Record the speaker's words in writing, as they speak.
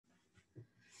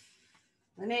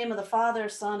In the name of the Father,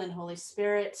 Son, and Holy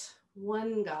Spirit,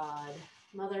 one God,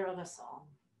 Mother of us all.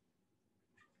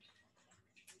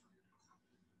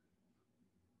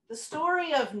 The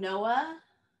story of Noah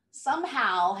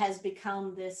somehow has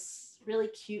become this really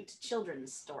cute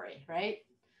children's story, right?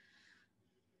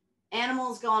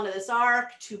 Animals go onto this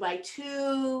ark 2 by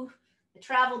 2. They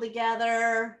travel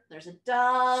together. There's a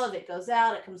dove. It goes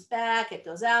out. It comes back. It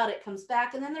goes out. It comes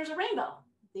back. And then there's a rainbow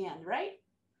at the end, right?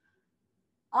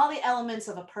 All the elements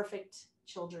of a perfect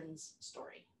children's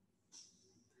story.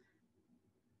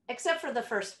 Except for the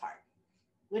first part,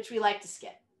 which we like to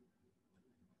skip.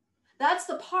 That's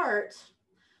the part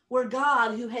where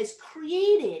God, who has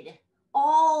created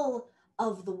all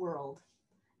of the world,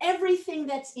 everything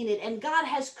that's in it, and God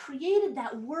has created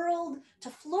that world to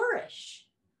flourish.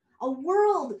 A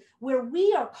world where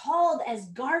we are called as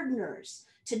gardeners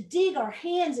to dig our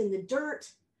hands in the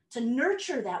dirt, to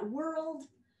nurture that world,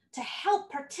 to help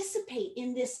participate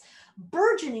in this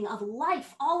burgeoning of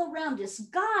life all around us.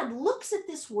 God looks at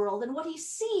this world, and what he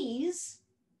sees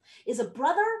is a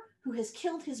brother who has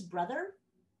killed his brother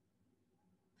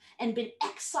and been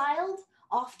exiled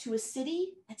off to a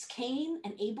city that's Cain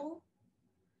and Abel.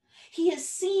 He has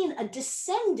seen a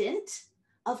descendant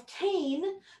of Cain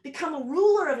become a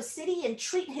ruler of a city and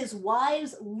treat his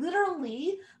wives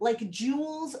literally like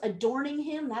jewels adorning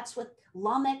him. That's what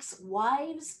Lamech's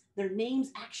wives, their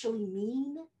names actually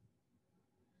mean.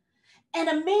 And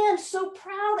a man so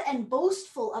proud and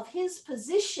boastful of his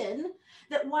position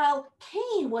that while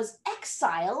Cain was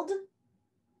exiled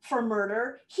for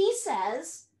murder, he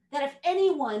says that if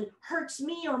anyone hurts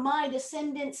me or my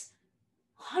descendants,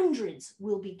 hundreds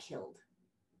will be killed.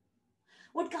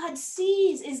 What God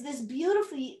sees is this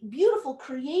beautiful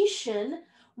creation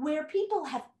where people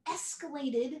have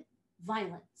escalated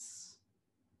violence.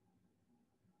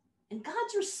 And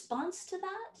God's response to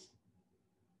that,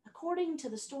 according to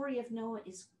the story of Noah,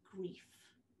 is grief.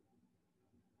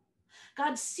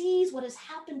 God sees what has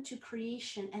happened to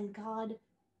creation and God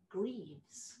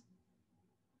grieves.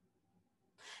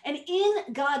 And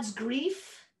in God's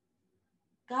grief,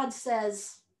 God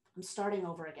says, I'm starting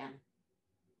over again.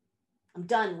 I'm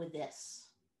done with this.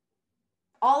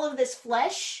 All of this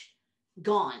flesh,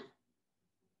 gone.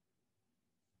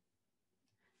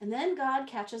 And then God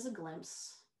catches a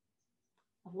glimpse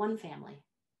of one family.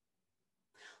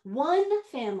 One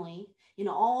family in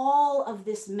all of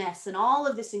this mess and all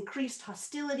of this increased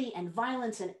hostility and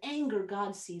violence and anger,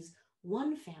 God sees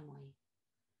one family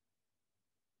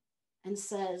and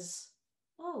says,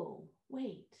 oh,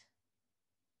 wait,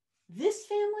 this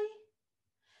family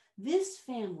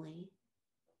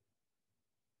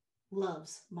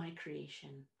loves my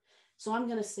creation. So I'm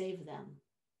going to save them.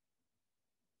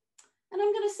 And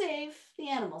I'm going to save the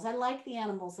animals. I like the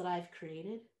animals that I've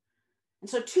created. And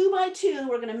so 2 by 2,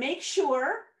 we're going to make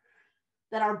sure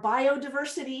that our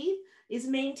biodiversity is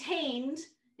maintained.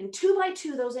 And 2 by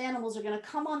 2, those animals are going to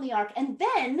come on the ark. And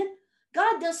then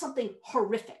God does something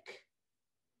horrific.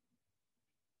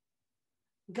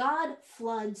 God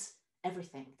floods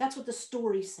everything. That's what the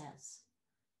story says.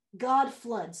 God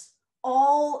floods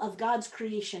all of God's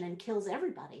creation and kills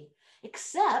everybody,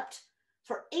 except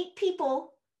for 8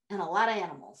 people and a lot of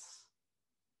animals.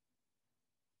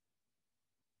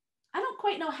 I don't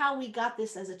quite know how we got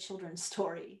this as a children's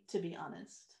story, to be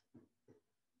honest,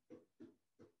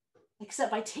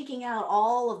 except by taking out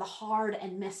all of the hard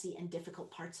and messy and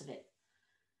difficult parts of it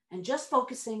and just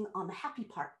focusing on the happy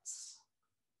parts.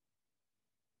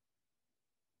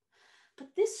 But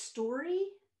this story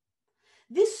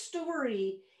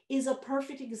is a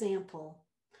perfect example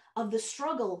of the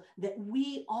struggle that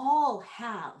we all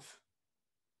have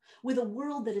with a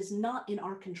world that is not in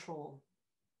our control.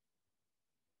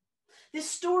 This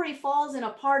story falls in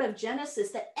a part of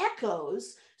Genesis that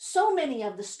echoes so many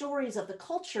of the stories of the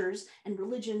cultures and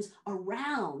religions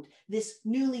around this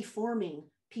newly forming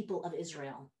people of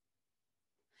Israel.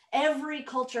 Every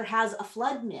culture has a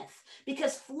flood myth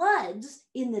because floods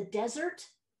in the desert,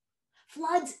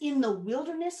 floods in the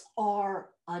wilderness are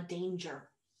a danger.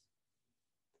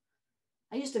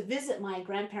 I used to visit my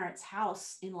grandparents'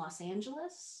 house in Los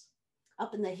Angeles,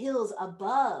 up in the hills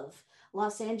above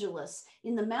Los Angeles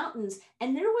in the mountains,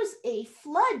 and there was a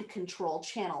flood control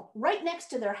channel right next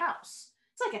to their house.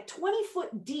 It's like a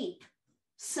 20-foot deep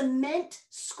cement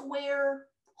square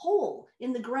hole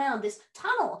in the ground, this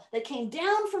tunnel that came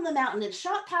down from the mountain and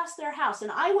shot past their house.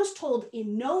 And I was told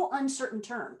in no uncertain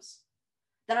terms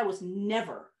that I was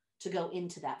never to go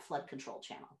into that flood control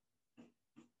channel.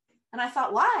 And I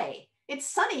thought, why? It's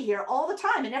sunny here all the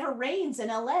time. It never rains in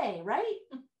LA, right?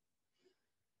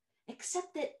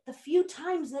 Except that the few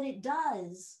times that it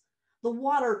does, the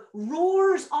water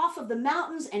roars off of the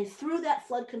mountains and through that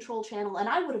flood control channel, and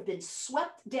I would have been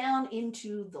swept down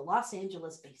into the Los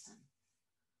Angeles basin.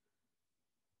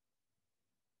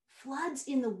 Floods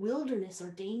in the wilderness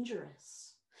are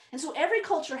dangerous. And so every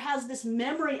culture has this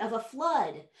memory of a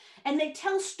flood, and they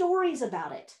tell stories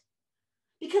about it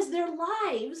because their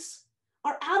lives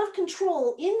are out of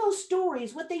control. In those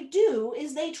stories, what they do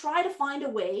is they try to find a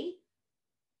way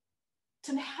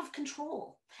to have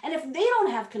control. And if they don't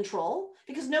have control,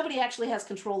 because nobody actually has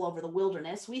control over the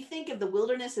wilderness, we think of the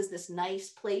wilderness as this nice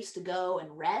place to go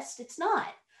and rest. It's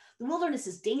not. The wilderness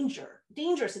is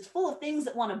dangerous. It's full of things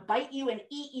that want to bite you and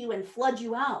eat you and flood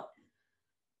you out.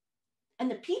 And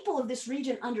the people of this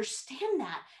region understand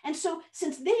that. And so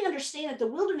since they understand that the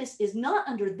wilderness is not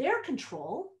under their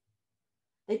control,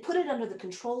 they put it under the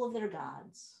control of their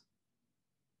gods.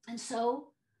 And so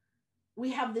we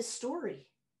have this story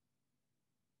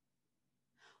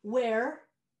where,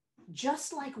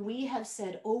 just like we have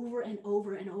said over and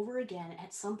over and over again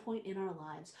at some point in our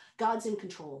lives, God's in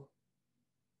control.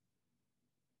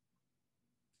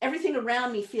 Everything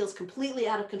around me feels completely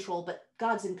out of control, but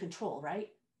God's in control, right?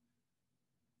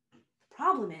 The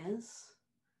problem is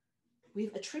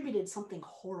we've attributed something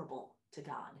horrible to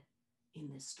God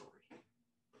in this story.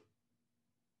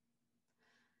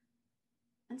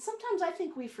 And sometimes I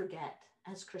think we forget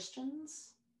as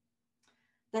Christians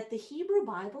that the Hebrew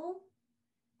Bible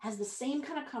has the same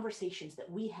kind of conversations that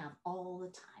we have all the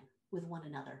time with one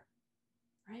another,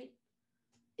 right?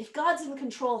 If God's in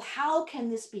control, how can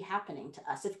this be happening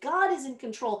to us? If God is in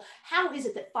control, how is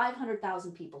it that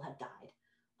 500,000 people have died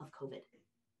of COVID?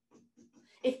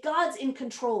 If God's in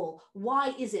control,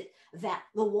 why is it that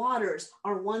the waters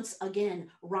are once again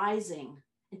rising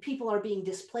and people are being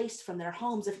displaced from their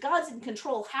homes? If God's in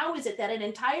control, how is it that an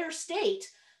entire state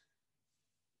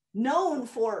known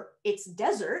for its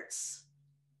deserts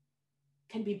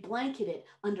can be blanketed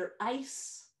under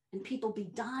ice and people be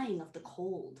dying of the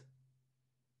cold?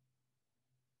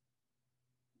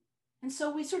 And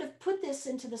so we sort of put this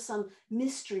into some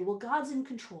mystery. Well, God's in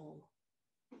control.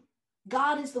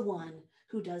 God is the one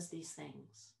who does these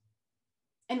things.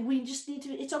 And we just need to,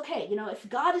 it's okay. You know, if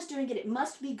God is doing it, it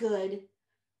must be good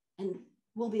and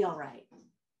we'll be all right.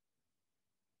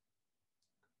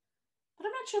 But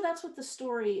I'm not sure that's what the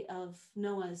story of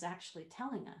Noah is actually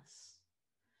telling us.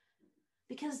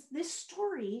 Because this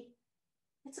story,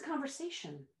 it's a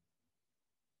conversation.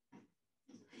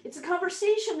 It's a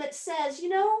conversation that says, you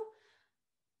know,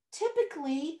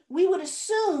 typically we would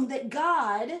assume that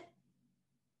God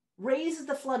raises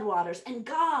the floodwaters and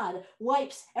God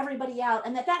wipes everybody out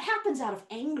and that happens out of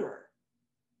anger.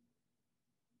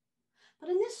 But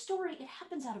in this story, it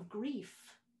happens out of grief.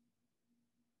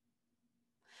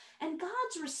 And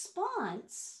God's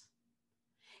response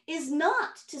is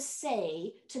not to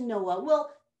say to Noah,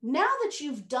 well, now that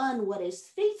you've done what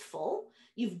is faithful,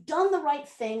 you've done the right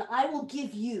thing, I will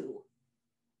give you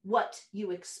what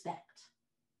you expect.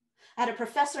 I had a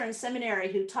professor in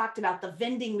seminary who talked about the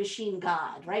vending machine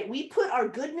God, right? We put our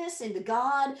goodness into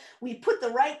God, we put the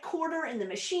right quarter in the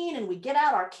machine, and we get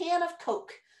out our can of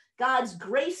Coke, God's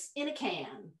grace in a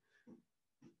can,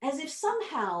 as if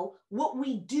somehow what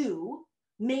we do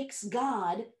makes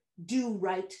God do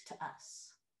right to us.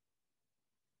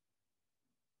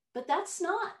 But that's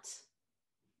not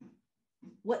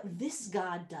what this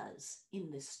God does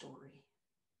in this story.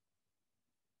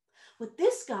 What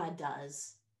this God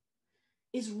does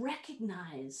is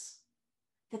recognize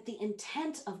that the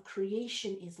intent of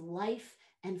creation is life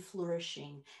and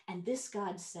flourishing. And this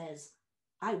God says,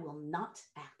 I will not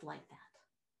act like that.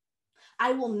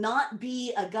 I will not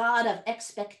be a God of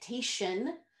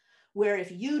expectation where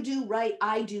if you do right,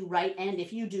 I do right. And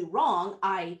if you do wrong,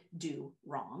 I do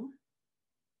wrong.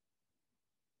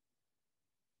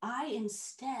 I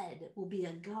instead will be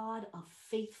a God of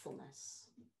faithfulness.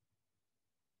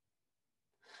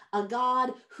 A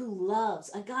God who loves,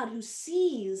 a God who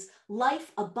sees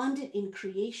life abundant in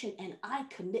creation, and I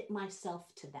commit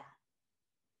myself to that.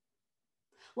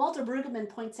 Walter Brueggemann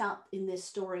points out in this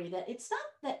story that it's not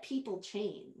that people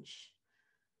change.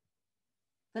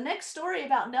 The next story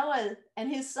about Noah and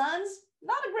his sons,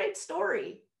 not a great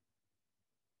story.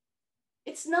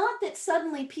 It's not that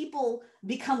suddenly people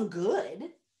become good.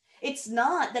 It's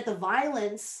not that the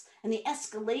violence and the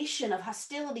escalation of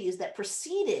hostilities that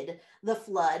preceded the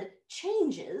flood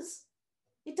changes.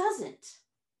 It doesn't.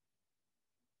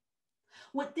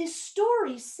 What this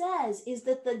story says is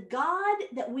that the God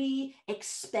that we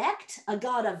expect, a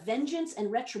God of vengeance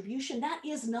and retribution, that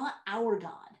is not our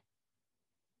God.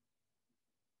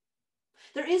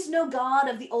 There is no God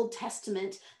of the Old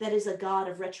Testament that is a God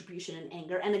of retribution and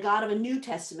anger, and a God of a New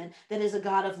Testament that is a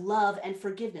God of love and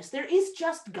forgiveness. There is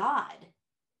just God.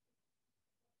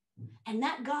 And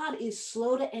that God is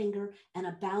slow to anger and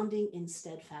abounding in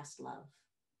steadfast love.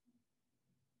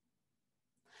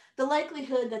 The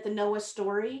likelihood that the Noah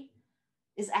story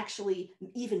is actually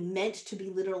even meant to be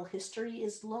literal history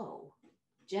is low.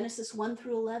 Genesis 1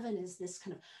 through 11 is this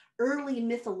kind of early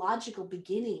mythological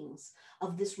beginnings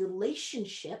of this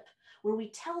relationship where we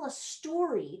tell a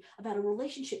story about a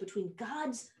relationship between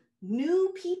God's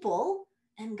new people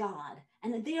and God,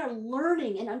 and that they are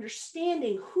learning and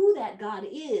understanding who that God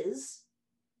is.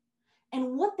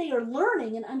 And what they are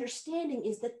learning and understanding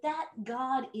is that that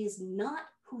God is not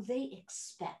who they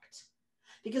expect.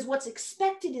 Because what's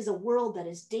expected is a world that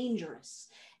is dangerous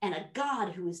and a God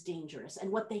who is dangerous. And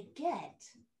what they get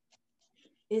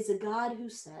is a God who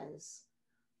says,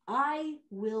 I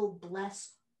will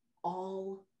bless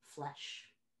all flesh.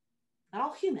 Not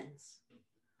all humans,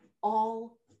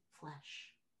 all flesh.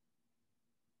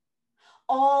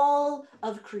 All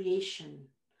of creation,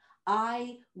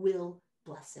 I will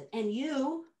bless it. And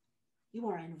you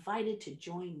are invited to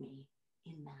join me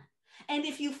in that. And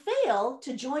if you fail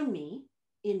to join me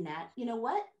in that, you know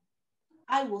what?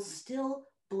 I will still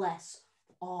bless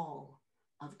all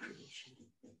of creation.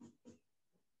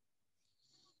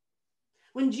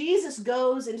 When Jesus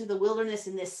goes into the wilderness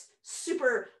in this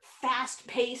super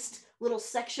fast-paced little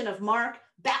section of Mark,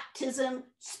 baptism,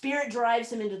 Spirit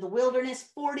drives him into the wilderness,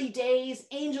 40 days,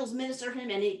 angels minister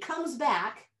him, and he comes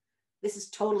back. This is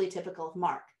totally typical of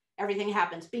Mark. Everything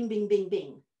happens, bing, bing, bing,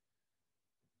 bing.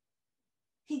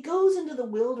 He goes into the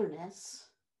wilderness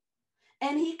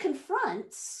and he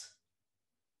confronts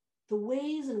the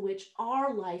ways in which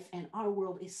our life and our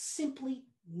world is simply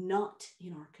not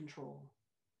in our control.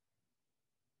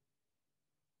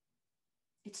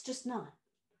 It's just not.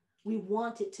 We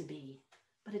want it to be,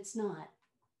 but it's not.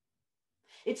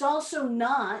 It's also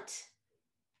not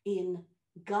in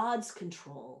God's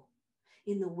control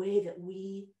in the way that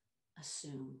we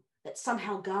assume, that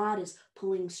somehow God is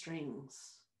pulling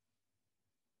strings.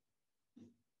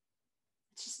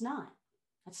 It's just not.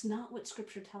 That's not what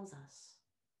Scripture tells us.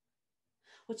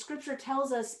 What Scripture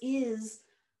tells us is,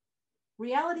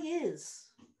 reality is,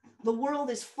 the world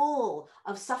is full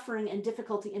of suffering and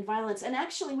difficulty and violence. And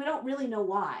actually, we don't really know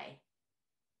why.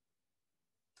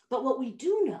 But what we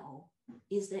do know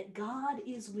is that God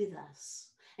is with us.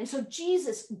 And so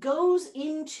Jesus goes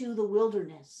into the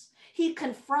wilderness. He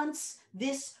confronts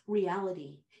this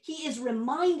reality. He is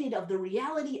reminded of the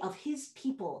reality of his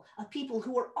people, of people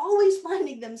who are always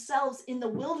finding themselves in the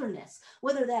wilderness,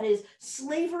 whether that is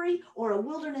slavery or a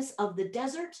wilderness of the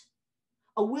desert,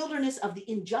 a wilderness of the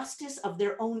injustice of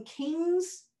their own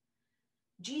kings.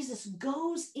 Jesus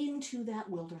goes into that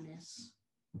wilderness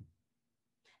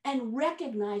and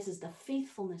recognizes the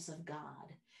faithfulness of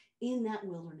God in that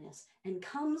wilderness and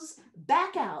comes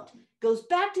back out, goes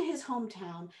back to his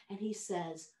hometown, and he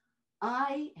says,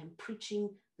 I am preaching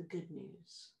the good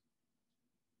news.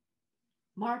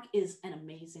 Mark is an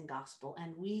amazing gospel,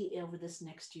 and we, over this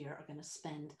next year, are going to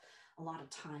spend a lot of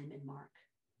time in Mark.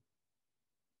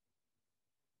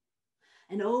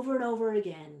 And over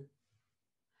again,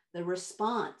 the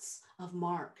response of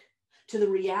Mark to the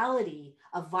reality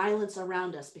of violence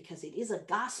around us, because it is a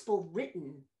gospel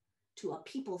written to a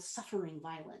people suffering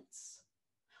violence.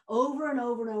 Over and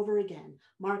over again,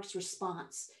 Mark's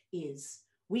response is,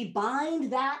 we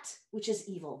bind that which is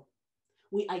evil.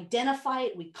 We identify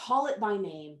it, we call it by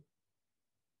name,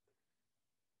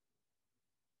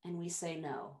 and we say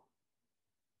no.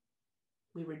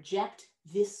 We reject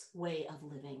this way of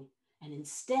living, and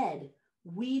instead,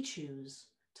 we choose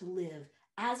to live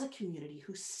as a community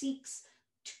who seeks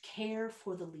to care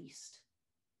for the least,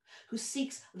 who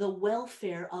seeks the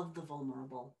welfare of the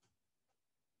vulnerable.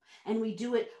 And we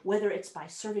do it whether it's by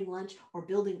serving lunch or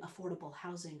building affordable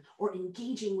housing or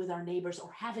engaging with our neighbors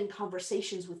or having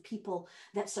conversations with people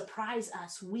that surprise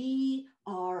us. We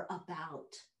are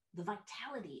about the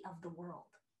vitality of the world.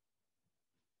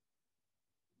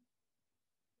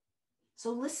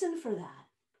 So listen for that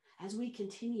as we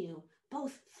continue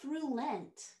both through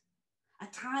Lent, a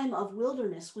time of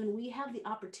wilderness when we have the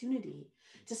opportunity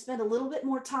to spend a little bit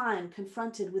more time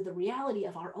confronted with the reality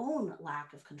of our own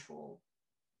lack of control.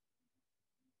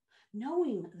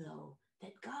 Knowing, though,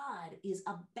 that God is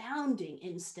abounding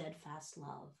in steadfast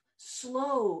love,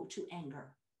 slow to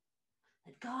anger,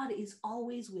 that God is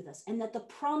always with us, and that the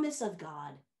promise of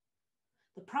God,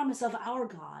 the promise of our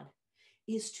God,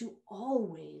 is to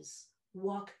always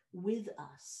walk with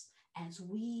us as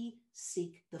we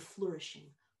seek the flourishing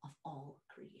of all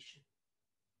creation.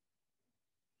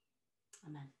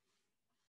 Amen.